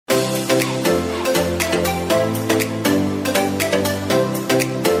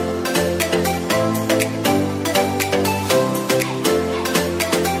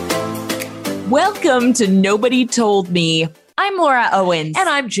Welcome to Nobody Told Me. I'm Laura Owens. And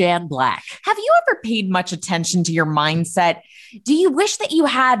I'm Jan Black. Have you ever paid much attention to your mindset? Do you wish that you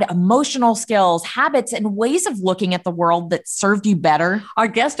had emotional skills, habits, and ways of looking at the world that served you better? Our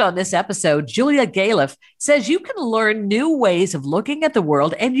guest on this episode, Julia Galef, says you can learn new ways of looking at the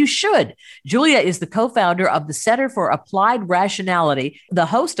world, and you should. Julia is the co-founder of the Center for Applied Rationality, the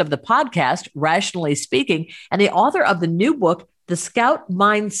host of the podcast, Rationally Speaking, and the author of the new book, The Scout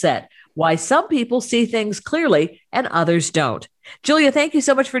Mindset: Why Some People See Things Clearly and Others Don't. Julia, thank you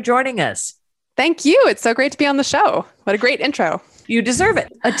so much for joining us. Thank you. It's so great to be on the show. What a great intro. You deserve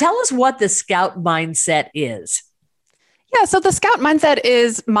it. Tell us what the Scout Mindset is. Yeah, so the Scout Mindset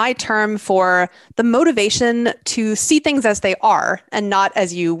is my term for the motivation to see things as they are and not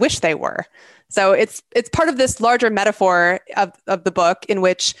as you wish they were. So it's part of this larger metaphor of the book in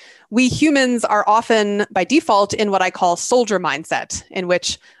which we humans are often by default in what I call soldier mindset, in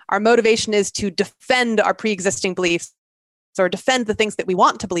which our motivation is to defend our pre-existing beliefs or defend the things that we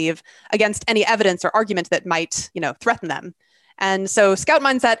want to believe against any evidence or argument that might, threaten them. And so Scout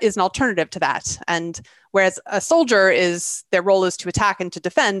mindset is an alternative to that. And whereas a soldier their role is to attack and to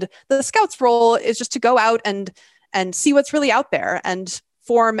defend, the Scout's role is just to go out and see what's really out there and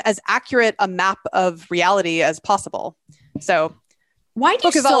form as accurate a map of reality as possible. So why the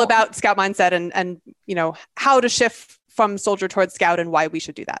book is all about Scout mindset and how to shift from soldier towards Scout and why we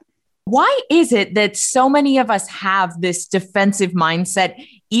should do that. Why is it that so many of us have this defensive mindset,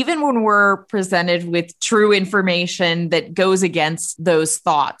 even when we're presented with true information that goes against those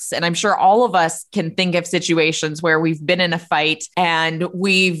thoughts? And I'm sure all of us can think of situations where we've been in a fight and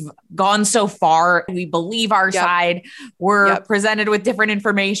we've gone so far, we believe our side, we're presented with different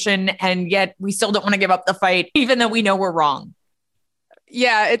information, and yet we still don't want to give up the fight, even though we know we're wrong.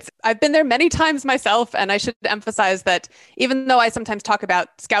 Yeah, I've been there many times myself, and I should emphasize that even though I sometimes talk about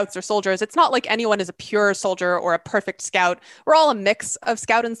scouts or soldiers, it's not like anyone is a pure soldier or a perfect scout. We're all a mix of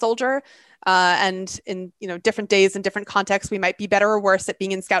scout and soldier, and in different days and different contexts, we might be better or worse at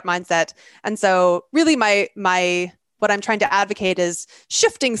being in scout mindset. And so, really, my what I'm trying to advocate is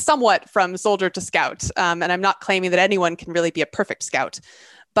shifting somewhat from soldier to scout, and I'm not claiming that anyone can really be a perfect scout.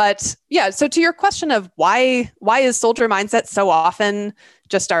 But yeah, so to your question of why is soldier mindset so often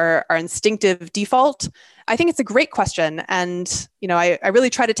just our instinctive default? I think it's a great question. And, I really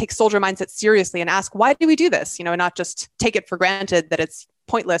try to take soldier mindset seriously and ask, why do we do this? And not just take it for granted that it's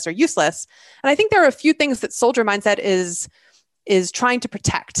pointless or useless. And I think there are a few things that soldier mindset is trying to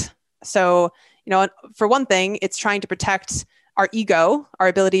protect. So, for one thing, it's trying to protect our ego, our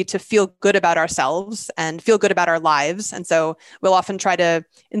ability to feel good about ourselves and feel good about our lives. And so we'll often try to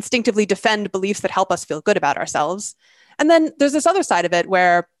instinctively defend beliefs that help us feel good about ourselves. And then there's this other side of it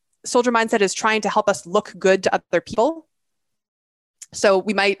where soldier mindset is trying to help us look good to other people. So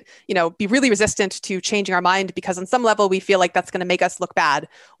we might, be really resistant to changing our mind because on some level we feel like that's going to make us look bad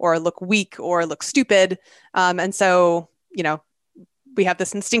or look weak or look stupid. And so, we have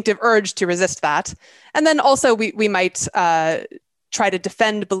this instinctive urge to resist that. And then also we might try to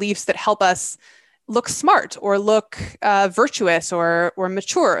defend beliefs that help us look smart or look virtuous or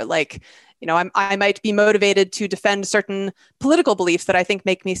mature. Like, I might be motivated to defend certain political beliefs that I think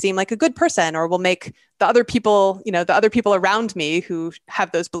make me seem like a good person or will make the other people around me who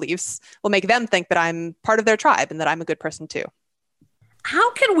have those beliefs, will make them think that I'm part of their tribe and that I'm a good person too.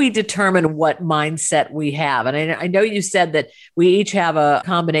 How can we determine what mindset we have? And I know you said that we each have a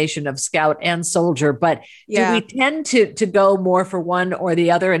combination of scout and soldier, but do we tend to go more for one or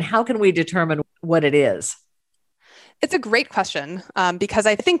the other? And how can we determine what it is? It's a great question because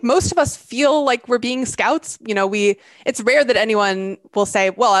I think most of us feel like we're being scouts. It's rare that anyone will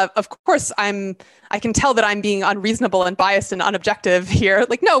say, well, of course, I can tell that I'm being unreasonable and biased and unobjective here.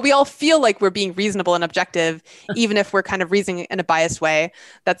 Like, no, we all feel like we're being reasonable and objective, even if we're kind of reasoning in a biased way.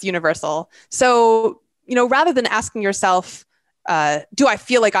 That's universal. So, rather than asking yourself, do I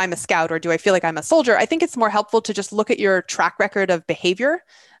feel like I'm a scout or do I feel like I'm a soldier? I think it's more helpful to just look at your track record of behavior.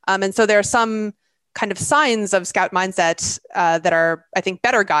 And so there are some kind of signs of scout mindset that are, I think,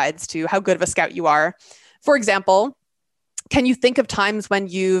 better guides to how good of a scout you are. For example, can you think of times when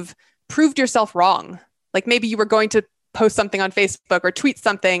you've proved yourself wrong? Like maybe you were going to post something on Facebook or tweet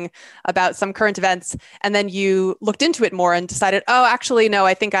something about some current events, and then you looked into it more and decided, oh, actually, no,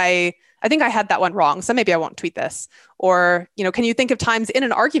 I think I had that one wrong, so maybe I won't tweet this. Or, can you think of times in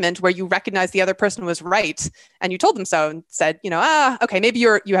an argument where you recognize the other person was right and you told them so and said, okay, maybe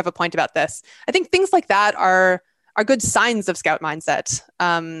you have a point about this. I think things like that are good signs of scout mindset,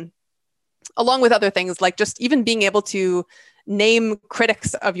 along with other things like just even being able to name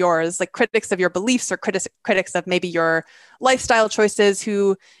critics of yours, like critics of your beliefs or critics of maybe your lifestyle choices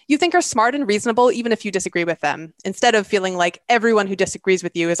who you think are smart and reasonable, even if you disagree with them, instead of feeling like everyone who disagrees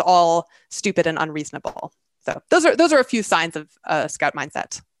with you is all stupid and unreasonable. So those are a few signs of a Scout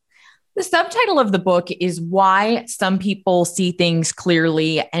mindset. The subtitle of the book is Why Some People See Things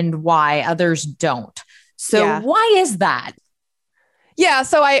Clearly and Why Others Don't. So why is that? Yeah,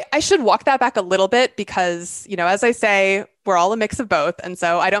 so I should walk that back a little bit because, as I say, we're all a mix of both. And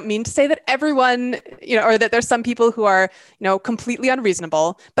so I don't mean to say that everyone, or that there's some people who are, completely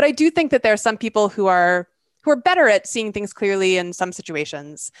unreasonable, but I do think that there are some people who are better at seeing things clearly in some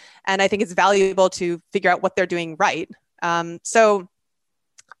situations. And I think it's valuable to figure out what they're doing right. So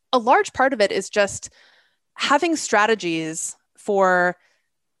a large part of it is just having strategies for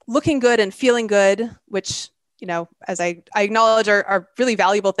looking good and feeling good, which, as I acknowledge are really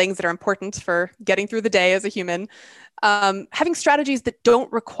valuable things that are important for getting through the day as a human, having strategies that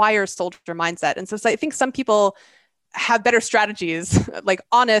don't require soldier mindset. And so I think some people have better strategies, like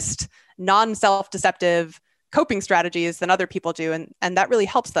honest, non-self-deceptive coping strategies than other people do. And that really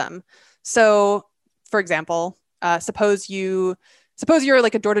helps them. So for example, suppose you're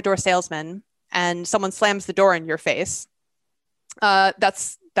like a door-to-door salesman and someone slams the door in your face.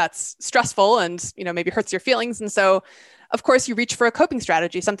 That's stressful and, maybe hurts your feelings. And so, of course, you reach for a coping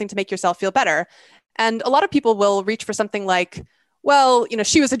strategy, something to make yourself feel better. And a lot of people will reach for something like, well,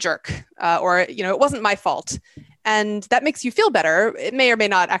 she was a jerk, or, it wasn't my fault. And that makes you feel better. It may or may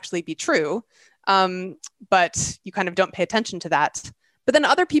not actually be true, but you kind of don't pay attention to that. But then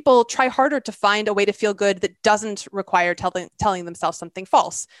other people try harder to find a way to feel good that doesn't require telling themselves something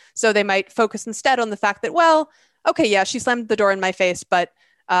false. So they might focus instead on the fact that, well, okay, yeah, she slammed the door in my face, but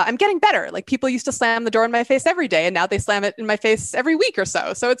I'm getting better. Like people used to slam the door in my face every day, and now they slam it in my face every week or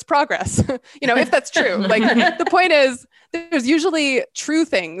so. So it's progress, if that's true. Like the point is, there's usually true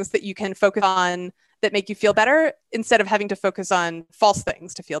things that you can focus on that make you feel better instead of having to focus on false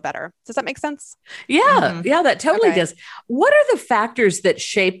things to feel better. Does that make sense? Yeah, that totally does. What are the factors that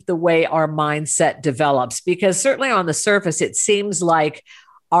shape the way our mindset develops? Because certainly on the surface, it seems like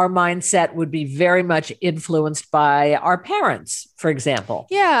our mindset would be very much influenced by our parents, for example.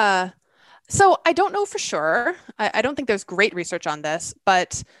 Yeah. So I don't know for sure. I don't think there's great research on this,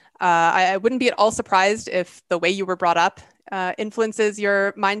 but I wouldn't be at all surprised if the way you were brought up influences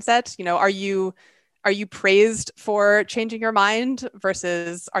your mindset. Are you praised for changing your mind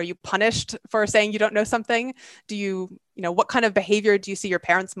versus are you punished for saying you don't know something? What kind of behavior do you see your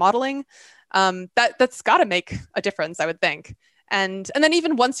parents modeling? That's got to make a difference, I would think. And then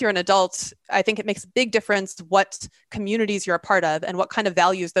even once you're an adult, I think it makes a big difference what communities you're a part of and what kind of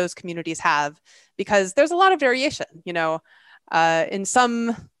values those communities have, because there's a lot of variation, in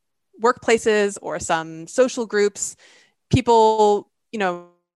some workplaces or some social groups, people,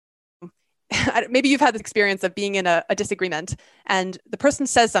 maybe you've had this experience of being in a disagreement and the person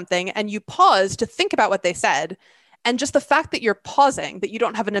says something and you pause to think about what they said. And just the fact that you're pausing, that you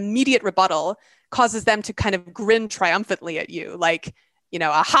don't have an immediate rebuttal, causes them to kind of grin triumphantly at you. Like,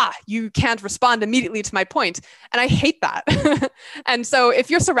 aha, you can't respond immediately to my point. And I hate that. And so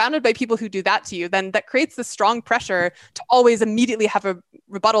if you're surrounded by people who do that to you, then that creates this strong pressure to always immediately have a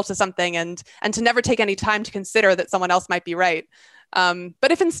rebuttal to something and to never take any time to consider that someone else might be right.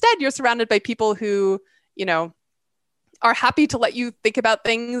 But if instead you're surrounded by people who, are happy to let you think about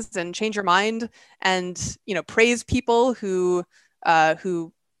things and change your mind and, praise people who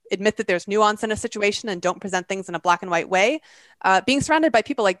admit that there's nuance in a situation and don't present things in a black and white way, being surrounded by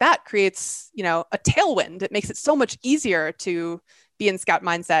people like that creates, a tailwind. It makes it so much easier to be in Scout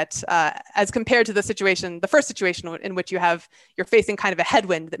mindset as compared to the first situation in which you're facing kind of a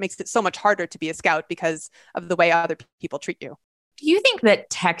headwind that makes it so much harder to be a Scout because of the way other people treat you. Do you think that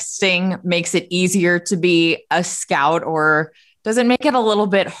texting makes it easier to be a Scout, or does it make it a little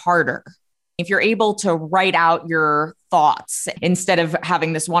bit harder? If you're able to write out your thoughts instead of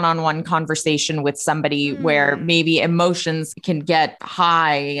having this one-on-one conversation with somebody where maybe emotions can get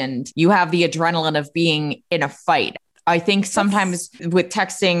high and you have the adrenaline of being in a fight. I think sometimes with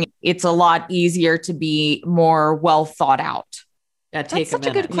texting, it's a lot easier to be more well thought out. That's such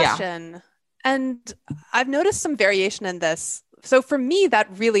a good question. Yeah. And I've noticed some variation in this. So for me, that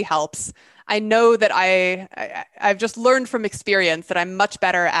really helps. I know that I've just learned from experience that I'm much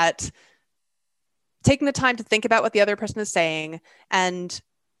better at taking the time to think about what the other person is saying and,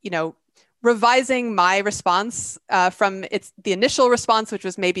 revising my response from the initial response, which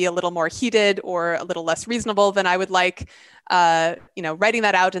was maybe a little more heated or a little less reasonable than I would like, writing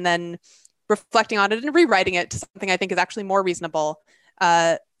that out and then reflecting on it and rewriting it to something I think is actually more reasonable.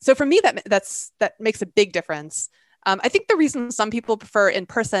 So for me, that makes a big difference. I think the reason some people prefer in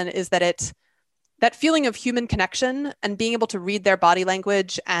person is that that feeling of human connection and being able to read their body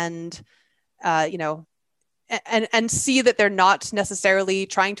language and, and see that they're not necessarily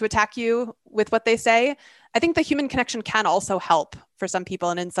trying to attack you with what they say. I think the human connection can also help for some people,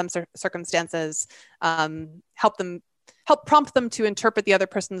 and in some circumstances, help prompt them to interpret the other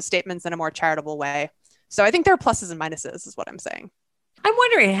person's statements in a more charitable way. So I think there are pluses and minuses, is what I'm saying. I'm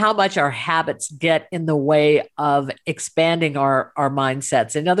wondering how much our habits get in the way of expanding our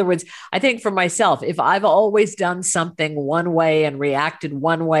mindsets. In other words, I think for myself, if I've always done something one way and reacted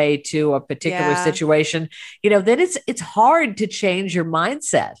one way to a particular situation, then it's hard to change your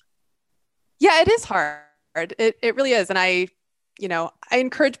mindset. Yeah, it is hard. It really is. And I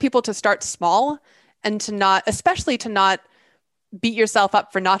encourage people to start small and especially to not beat yourself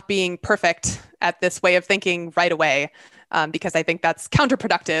up for not being perfect at this way of thinking right away. Because I think that's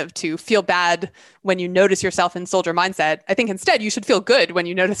counterproductive to feel bad when you notice yourself in soldier mindset. I think instead you should feel good when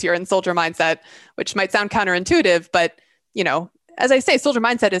you notice you're in soldier mindset, which might sound counterintuitive, but as I say, soldier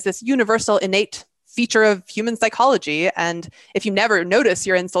mindset is this universal innate feature of human psychology. And if you never notice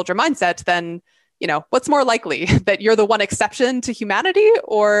you're in soldier mindset, then what's more likely, that you're the one exception to humanity,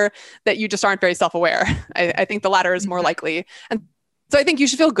 or that you just aren't very self-aware? I think the latter is more likely. And so I think you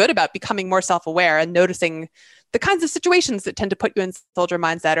should feel good about becoming more self-aware and noticing the kinds of situations that tend to put you in soldier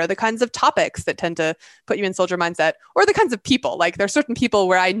mindset, or the kinds of topics that tend to put you in soldier mindset, or the kinds of people. Like, there are certain people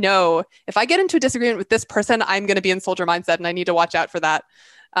where I know if I get into a disagreement with this person, I'm going to be in soldier mindset, and I need to watch out for that.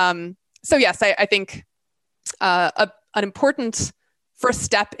 So yes, I think an important first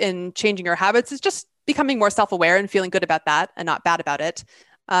step in changing your habits is just becoming more self-aware and feeling good about that and not bad about it.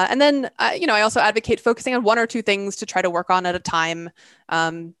 And then, I also advocate focusing on one or two things to try to work on at a time.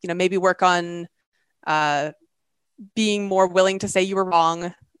 Maybe work on being more willing to say you were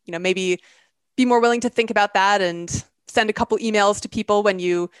wrong. Maybe be more willing to think about that and send a couple emails to people when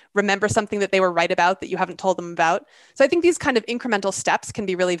you remember something that they were right about that you haven't told them about. So I think these kind of incremental steps can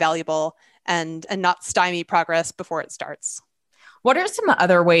be really valuable and not stymie progress before it starts. What are some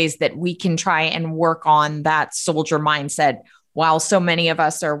other ways that we can try and work on that soldier mindset while so many of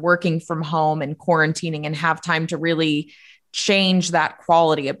us are working from home and quarantining and have time to really change that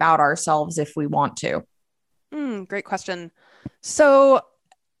quality about ourselves if we want to? Great question. So,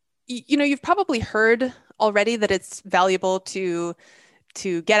 you've probably heard already that it's valuable to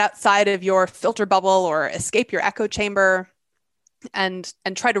get outside of your filter bubble or escape your echo chamber and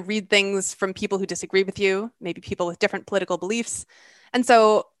try to read things from people who disagree with you, maybe people with different political beliefs. And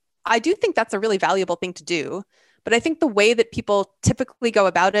so I do think that's a really valuable thing to do. But I think the way that people typically go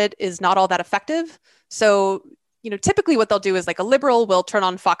about it is not all that effective. So, typically what they'll do is, like, a liberal will turn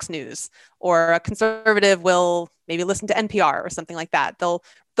on Fox News, or a conservative will maybe listen to NPR or something like that. They'll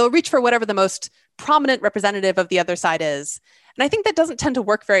reach for whatever the most prominent representative of the other side is. And I think that doesn't tend to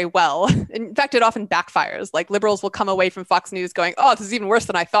work very well. In fact, it often backfires. Like, liberals will come away from Fox News going, "Oh, this is even worse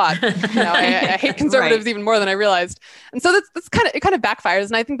than I thought. I hate conservatives even more than I realized." And so that's kind of backfires.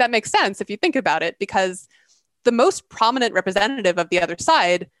 And I think that makes sense if you think about it, because the most prominent representative of the other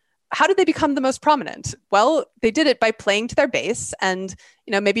side, how did they become the most prominent? Well, they did it by playing to their base and,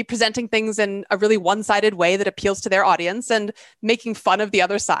 maybe presenting things in a really one-sided way that appeals to their audience and making fun of the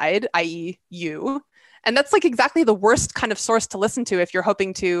other side, i.e. you. And that's like exactly the worst kind of source to listen to if you're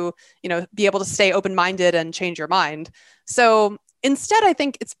hoping to, be able to stay open-minded and change your mind. So instead, I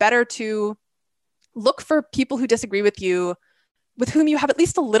think it's better to look for people who disagree with you, with whom you have at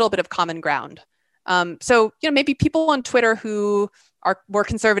least a little bit of common ground. So, maybe people on Twitter who are more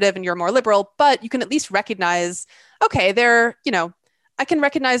conservative and you're more liberal, but you can at least recognize, okay, I can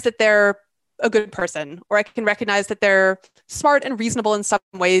recognize that they're a good person, or I can recognize that they're smart and reasonable in some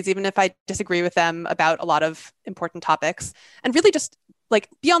ways, even if I disagree with them about a lot of important topics. And really just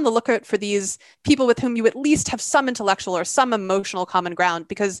be on the lookout for these people with whom you at least have some intellectual or some emotional common ground,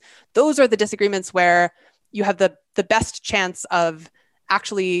 because those are the disagreements where you have the best chance of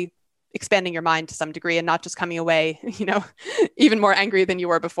actually expanding your mind to some degree and not just coming away, even more angry than you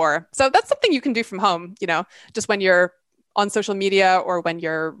were before. So that's something you can do from home, just when you're on social media or when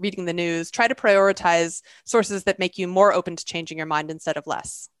you're reading the news, try to prioritize sources that make you more open to changing your mind instead of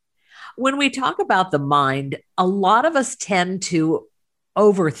less. When we talk about the mind, a lot of us tend to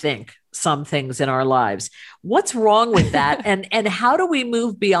overthink some things in our lives. What's wrong with that? And how do we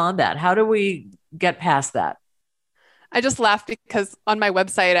move beyond that? How do we get past that? I just laugh because on my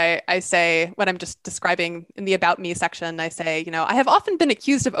website, I say, when I'm just describing in the About Me section, I say, I have often been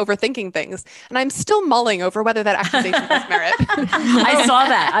accused of overthinking things, and I'm still mulling over whether that accusation has merit. I saw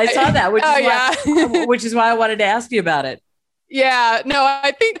that, which is why I wanted to ask you about it. Yeah, no,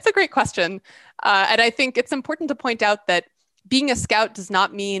 I think it's a great question. And I think it's important to point out that being a scout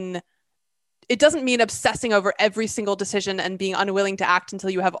doesn't mean obsessing over every single decision and being unwilling to act until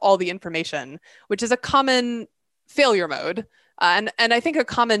you have all the information, which is a common failure mode. And I think a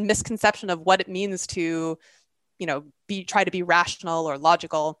common misconception of what it means to, try to be rational or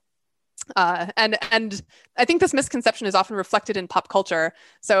logical. And I think this misconception is often reflected in pop culture.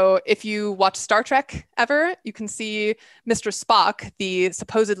 So if you watch Star Trek ever, you can see Mr. Spock, the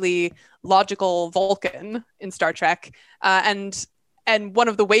supposedly logical Vulcan in Star Trek, and one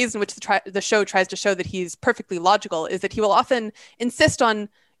of the ways in which the show tries to show that he's perfectly logical is that he will often insist on,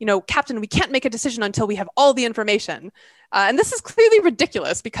 Captain, we can't make a decision until we have all the information. And this is clearly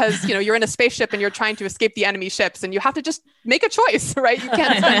ridiculous because, you're in a spaceship and you're trying to escape the enemy ships and you have to just make a choice, right? You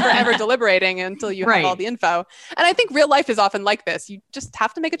can't spend forever deliberating until you have all the info. And I think real life is often like this. You just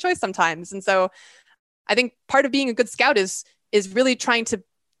have to make a choice sometimes. And so I think part of being a good scout is really trying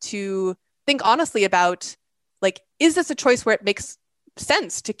to think honestly about, like, is this a choice where it makes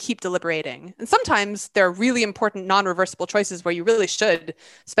sense to keep deliberating? And sometimes there are really important non-reversible choices where you really should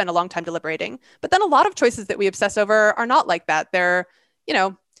spend a long time deliberating. But then a lot of choices that we obsess over are not like that. They're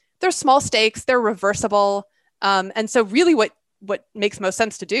small stakes, they're reversible. And so really what makes most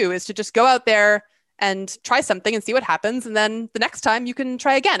sense to do is to just go out there and try something and see what happens. And then the next time you can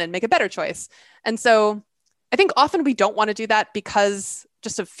try again and make a better choice. And so I think often we don't want to do that because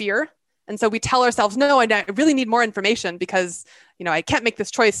just of fear. And so we tell ourselves, no, I really need more information because, I can't make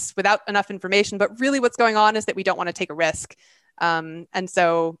this choice without enough information. But really what's going on is that we don't want to take a risk. And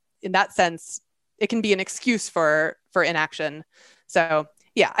so in that sense, it can be an excuse for inaction. So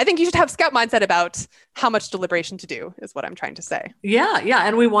yeah, I think you should have scout mindset about how much deliberation to do is what I'm trying to say. Yeah.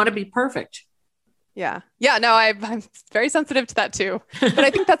 And we want to be perfect. Yeah. No, I'm very sensitive to that too. But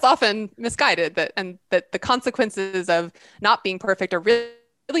I think that's often misguided that the consequences of not being perfect are really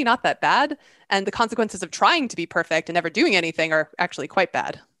not that bad. And the consequences of trying to be perfect and never doing anything are actually quite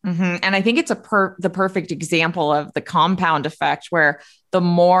bad. Mm-hmm. And I think it's the perfect example of the compound effect, where the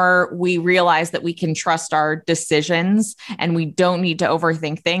more we realize that we can trust our decisions and we don't need to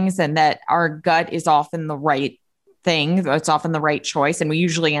overthink things, and that our gut is often the right thing, it's often the right choice, and we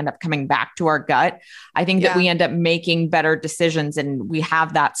usually end up coming back to our gut. I think that we end up making better decisions, and we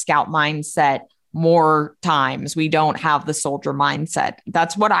have that scout mindset more times. We don't have the soldier mindset.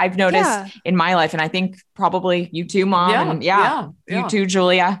 That's what I've noticed in my life. And I think probably you too, Mom. And you too,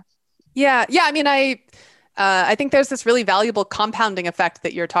 Julia. Yeah. I mean, I think there's this really valuable compounding effect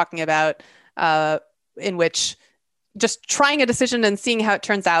that you're talking about, in which just trying a decision and seeing how it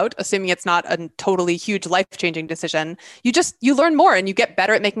turns out, assuming it's not a totally huge life-changing decision, you learn more and you get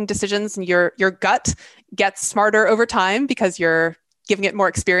better at making decisions, and your gut gets smarter over time because you're giving it more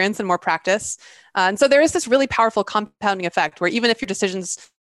experience and more practice. And so there is this really powerful compounding effect where even if your decisions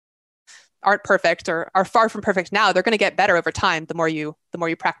aren't perfect or are far from perfect now, they're going to get better over time the more you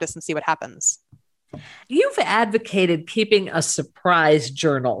practice and see what happens. You've advocated keeping a surprise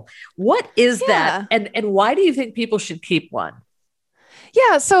journal. What is that? And why do you think people should keep one?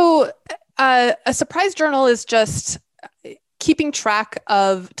 Yeah, so a surprise journal is just keeping track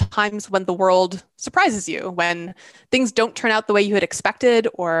of times when the world surprises you, when things don't turn out the way you had expected,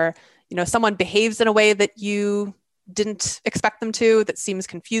 or someone behaves in a way that you didn't expect them to, that seems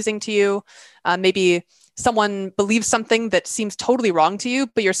confusing to you. Maybe someone believes something that seems totally wrong to you,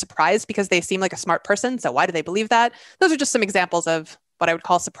 but you're surprised because they seem like a smart person. So why do they believe that? Those are just some examples of what I would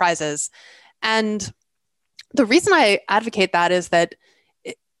call surprises. And the reason I advocate that is that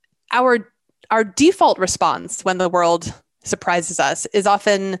our default response when the world surprises us is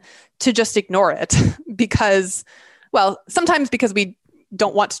often to just ignore it because, sometimes because we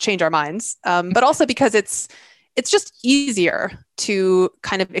don't want to change our minds, but also because it's just easier to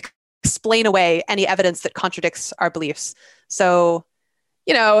kind of explain away any evidence that contradicts our beliefs. So,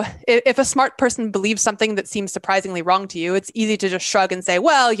 if a smart person believes something that seems surprisingly wrong to you, it's easy to just shrug and say,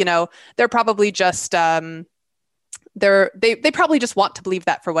 they're probably just, they probably just want to believe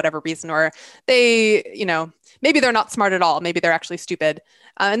that for whatever reason, or maybe they're not smart at all. Maybe they're actually stupid.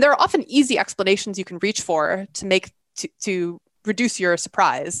 And there are often easy explanations you can reach for to reduce your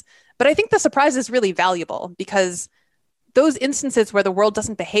surprise. But I think the surprise is really valuable because those instances where the world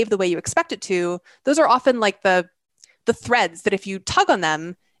doesn't behave the way you expect it to, those are often like the threads that if you tug on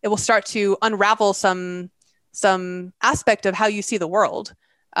them, it will start to unravel some aspect of how you see the world,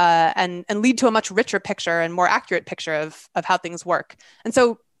 and lead to a much richer picture and more accurate picture of how things work. And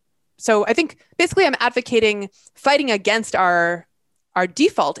so I think basically I'm advocating fighting against our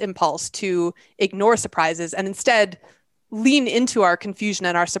default impulse to ignore surprises and instead lean into our confusion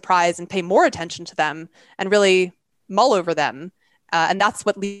and our surprise and pay more attention to them and really mull over them. And that's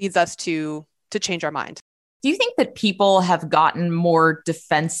what leads us to change our mind. Do you think that people have gotten more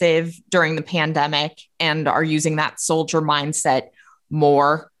defensive during the pandemic and are using that soldier mindset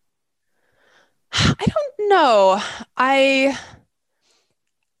more? I don't know. I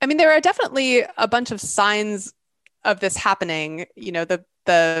mean, there are definitely a bunch of signs of this happening. You know,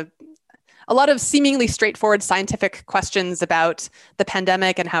 a lot of seemingly straightforward scientific questions about the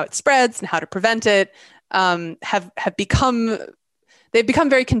pandemic and how it spreads and how to prevent it they've become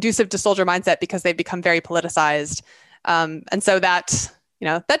very conducive to soldier mindset because they've become very politicized. And so that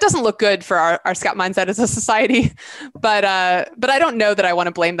doesn't look good for our Scout mindset as a society. But I don't know that I want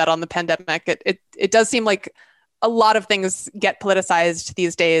to blame that on the pandemic. It does seem like a lot of things get politicized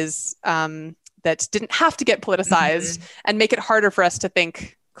these days that didn't have to get politicized and make it harder for us to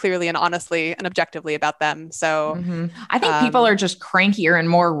think clearly and honestly and objectively about them. So I think people are just crankier and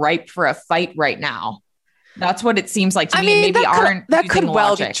more ripe for a fight right now. That's what it seems like to me. Mean, maybe that could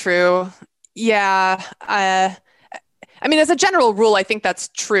well be true. Yeah. I mean, as a general rule, I think that's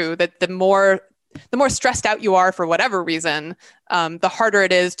true, that the more stressed out you are for whatever reason, the harder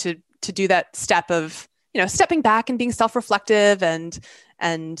it is to do that step of, stepping back and being self-reflective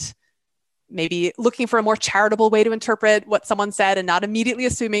and maybe looking for a more charitable way to interpret what someone said and not immediately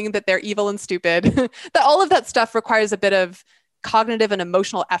assuming that they're evil and stupid. That all of that stuff requires a bit of cognitive and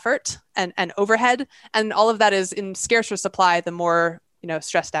emotional effort and overhead. And all of that is in scarcer supply the more,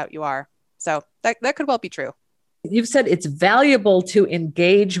 stressed out you are. So that could well be true. You've said it's valuable to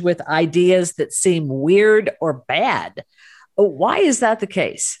engage with ideas that seem weird or bad. Why is that the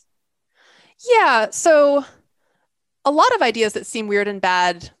case? Yeah. So a lot of ideas that seem weird and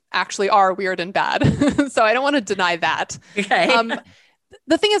bad actually are weird and bad. So I don't want to deny that. Okay.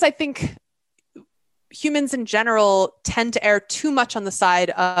 The thing is, I think humans in general tend to err too much on the side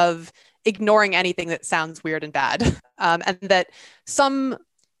of ignoring anything that sounds weird and bad. And that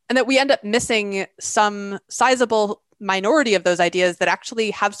we end up missing some sizable minority of those ideas that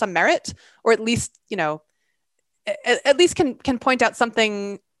actually have some merit, or at least, at least can point out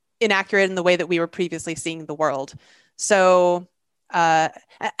something inaccurate in the way that we were previously seeing the world. So,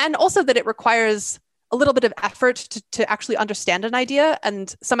 and also that it requires a little bit of effort to actually understand an idea.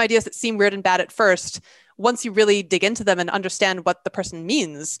 And some ideas that seem weird and bad at first, once you really dig into them and understand what the person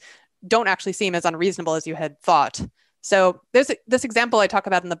means, don't actually seem as unreasonable as you had thought. So there's this example I talk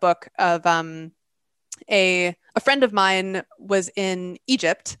about in the book of a friend of mine was in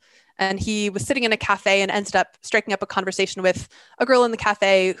Egypt, and he was sitting in a cafe and ended up striking up a conversation with a girl in the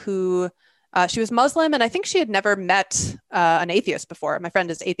cafe who she was Muslim, and I think she had never met an atheist before. My friend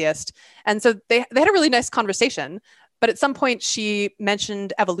is atheist. And so they had a really nice conversation. But at some point she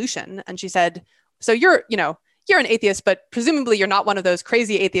mentioned evolution, and she said, so you're an atheist, but presumably you're not one of those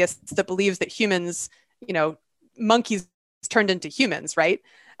crazy atheists that believes that humans, monkeys turned into humans, right?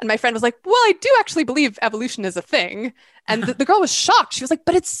 And my friend was like, well, I do actually believe evolution is a thing. And the girl was shocked. She was like,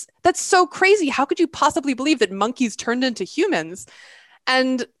 but that's so crazy. How could you possibly believe that monkeys turned into humans?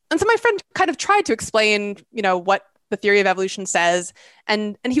 And so my friend kind of tried to explain, what the theory of evolution says.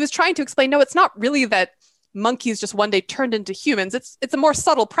 And he was trying to explain, no, it's not really that monkeys just one day turned into humans. It's a more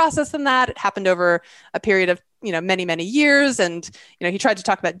subtle process than that. It happened over a period of, many, many years. And, he tried to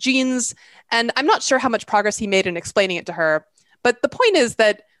talk about genes. And I'm not sure how much progress he made in explaining it to her. But the point is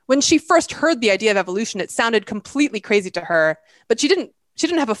that when she first heard the idea of evolution, it sounded completely crazy to her, but she didn't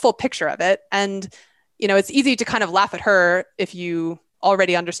have a full picture of it. And, it's easy to kind of laugh at her if you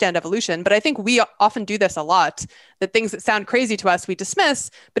already understand evolution. But I think we often do this a lot, that things that sound crazy to us, we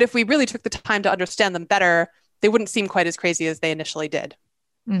dismiss. But if we really took the time to understand them better, they wouldn't seem quite as crazy as they initially did.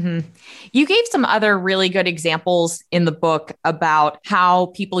 Mm-hmm. You gave some other really good examples in the book about how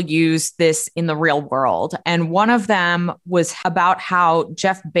people use this in the real world. And one of them was about how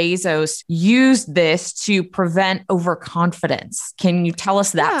Jeff Bezos used this to prevent overconfidence. Can you tell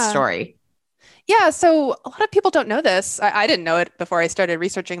us that story? Yeah, so a lot of people don't know this. I didn't know it before I started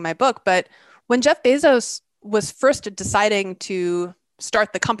researching my book, but when Jeff Bezos was first deciding to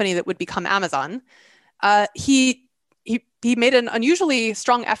start the company that would become Amazon, he made an unusually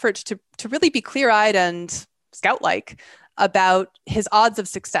strong effort to really be clear-eyed and scout-like about his odds of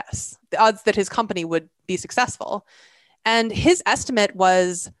success, the odds that his company would be successful. And his estimate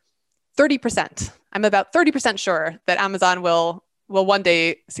was 30%. I'm about 30% sure that Amazon will one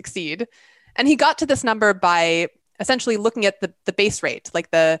day succeed. And he got to this number by essentially looking at the base rate, like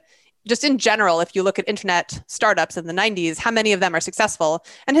just in general, if you look at internet startups in the 90s, how many of them are successful?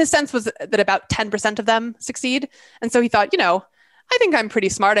 And his sense was that about 10% of them succeed. And so he thought, I think I'm pretty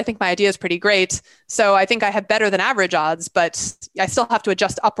smart. I think my idea is pretty great. So I think I have better than average odds, but I still have to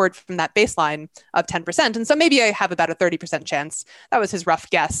adjust upward from that baseline of 10%. And so maybe I have about a 30% chance. That was his rough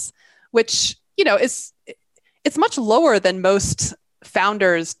guess, which, it's much lower than most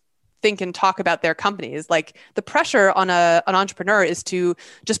founders think and talk about their companies. Like the pressure on an entrepreneur is to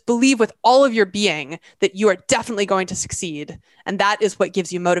just believe with all of your being that you are definitely going to succeed. And that is what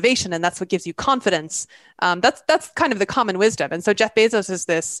gives you motivation. And that's what gives you confidence. That's kind of the common wisdom. And so Jeff Bezos is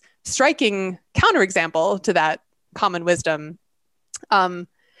this striking counterexample to that common wisdom. And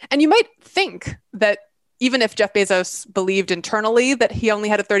you might think that even if Jeff Bezos believed internally that he only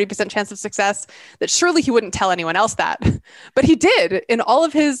had a 30% chance of success, that surely he wouldn't tell anyone else that. But he did. In all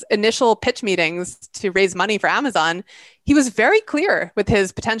of his initial pitch meetings to raise money for Amazon, he was very clear with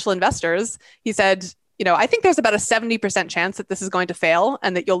his potential investors. He said, I think there's about a 70% chance that this is going to fail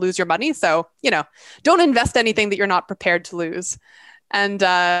and that you'll lose your money. So, don't invest anything that you're not prepared to lose. And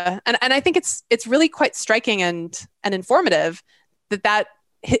I think it's really quite striking and informative that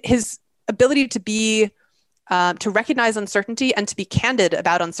his ability to recognize uncertainty and to be candid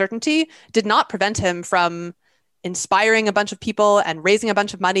about uncertainty did not prevent him from inspiring a bunch of people and raising a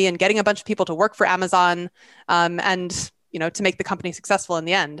bunch of money and getting a bunch of people to work for Amazon, and to make the company successful in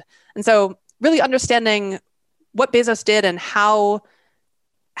the end. And so really understanding what Bezos did and how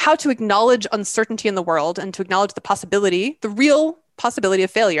to acknowledge uncertainty in the world and to acknowledge the real possibility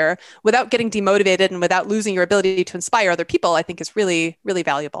of failure without getting demotivated and without losing your ability to inspire other people, I think is really, really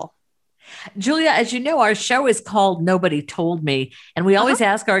valuable. Julia, as you know, our show is called Nobody Told Me, and we always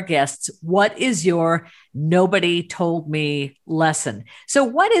ask our guests, what is your nobody told me lesson? So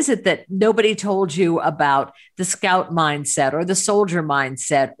what is it that nobody told you about the scout mindset or the soldier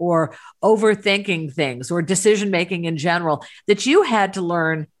mindset or overthinking things or decision-making in general that you had to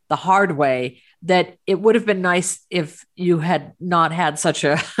learn the hard way, that it would have been nice if you had not had such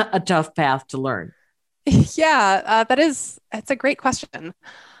a tough path to learn? Yeah, it's a great question.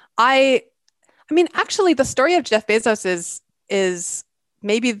 I mean, actually, the story of Jeff Bezos is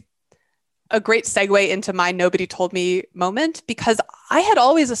maybe a great segue into my nobody told me moment, because I had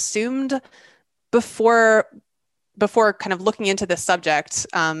always assumed before kind of looking into this subject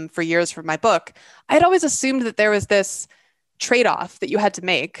for years for my book, I had always assumed that there was this trade-off that you had to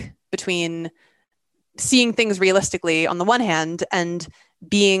make between seeing things realistically on the one hand and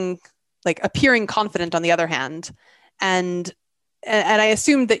being appearing confident on the other hand. And I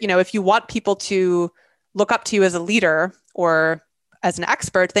assumed that, if you want people to look up to you as a leader or as an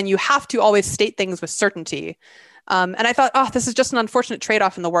expert, then you have to always state things with certainty. And I thought, this is just an unfortunate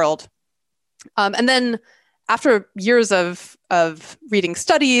trade-off in the world. And then after years of reading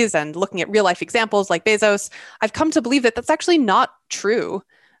studies and looking at real life examples like Bezos, I've come to believe that that's actually not true,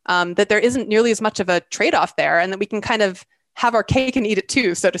 that there isn't nearly as much of a trade-off there, and that we can kind of have our cake and eat it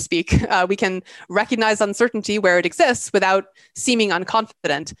too, so to speak. We can recognize uncertainty where it exists without seeming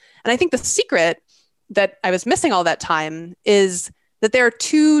unconfident. And I think the secret that I was missing all that time is that there are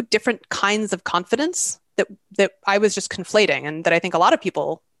two different kinds of confidence that I was just conflating, and that I think a lot of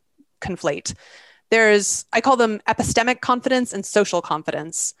people conflate. I call them epistemic confidence and social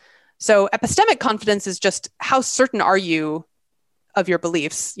confidence. So epistemic confidence is just how certain are you of your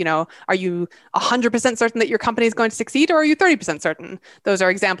beliefs? Are you 100% certain that your company is going to succeed, or are you 30% certain? Those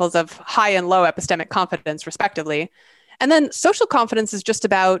are examples of high and low epistemic confidence, respectively. And then social confidence is just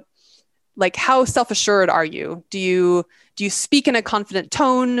about how self-assured are you? Do you speak in a confident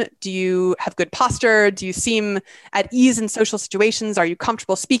tone? Do you have good posture? Do you seem at ease in social situations? Are you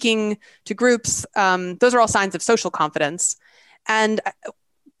comfortable speaking to groups? Those are all signs of social confidence. And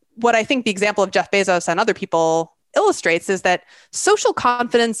what I think the example of Jeff Bezos and other people illustrates is that social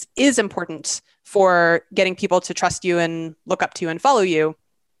confidence is important for getting people to trust you and look up to you and follow you.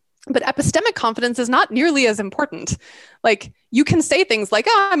 But epistemic confidence is not nearly as important. You can say things like,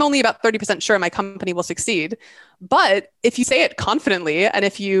 I'm only about 30% sure my company will succeed. But if you say it confidently, and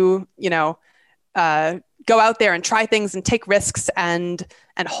if you, go out there and try things and take risks and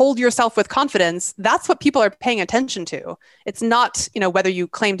hold yourself with confidence, that's what people are paying attention to. It's not, whether you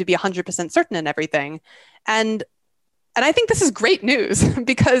claim to be 100% certain in everything. And I think this is great news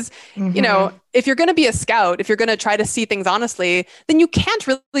because, if you're going to be a scout, if you're going to try to see things honestly, then you can't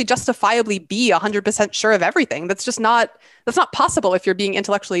really justifiably be 100% sure of everything. That's not possible if you're being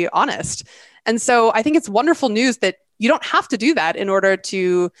intellectually honest. And so I think it's wonderful news that you don't have to do that in order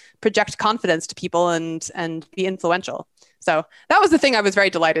to project confidence to people and be influential. So that was the thing I was very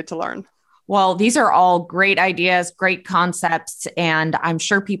delighted to learn. Well, these are all great ideas, great concepts, and I'm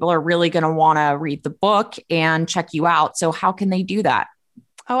sure people are really going to want to read the book and check you out. So how can they do that?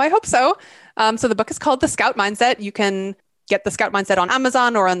 Oh, I hope so. So the book is called The Scout Mindset. You can get the Scout Mindset on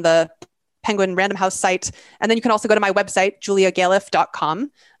Amazon or on the Penguin Random House site. And then you can also go to my website,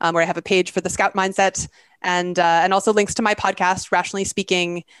 juliagalef.com, where I have a page for the Scout Mindset and also links to my podcast, Rationally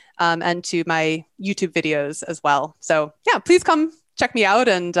Speaking, and to my YouTube videos as well. So yeah, please come check me out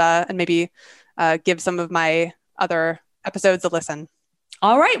and maybe give some of my other episodes a listen.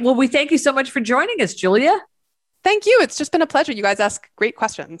 All right. Well, we thank you so much for joining us, Julia. Thank you. It's just been a pleasure. You guys ask great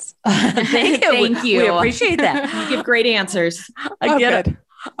questions. Thank you. Thank you. We appreciate that. You give great answers. Again,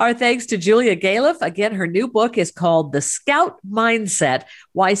 our thanks to Julia Galef. Again, her new book is called The Scout Mindset,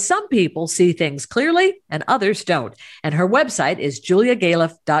 Why Some People See Things Clearly and Others Don't. And her website is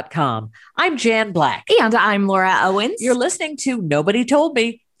juliagalef.com. I'm Jan Black. And I'm Laura Owens. You're listening to Nobody Told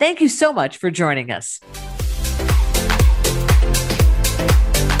Me. Thank you so much for joining us.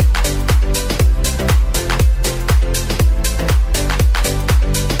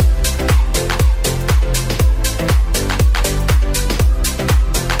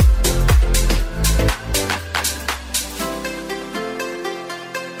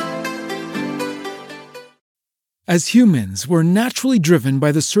 As humans, we're naturally driven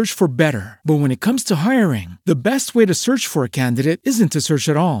by the search for better. But when it comes to hiring, the best way to search for a candidate isn't to search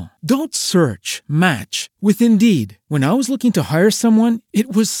at all. Don't search, match with Indeed. When I was looking to hire someone,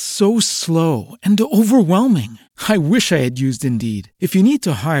 it was so slow and overwhelming. I wish I had used Indeed. If you need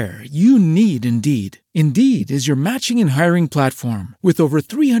to hire, you need Indeed. Indeed is your matching and hiring platform with over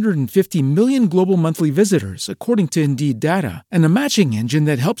 350 million global monthly visitors, according to Indeed data, and a matching engine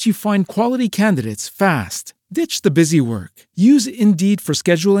that helps you find quality candidates fast. Ditch the busy work. Use Indeed for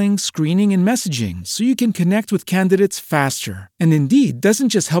scheduling, screening, and messaging so you can connect with candidates faster. And Indeed doesn't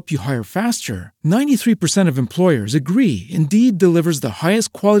just help you hire faster. 93% of employers agree Indeed delivers the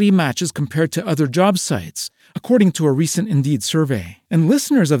highest quality matches compared to other job sites, according to a recent Indeed survey. And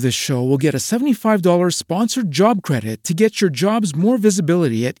listeners of this show will get a $75 sponsored job credit to get your jobs more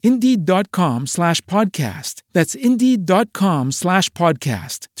visibility at Indeed.com/podcast. That's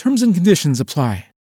Indeed.com/podcast. Terms and conditions apply.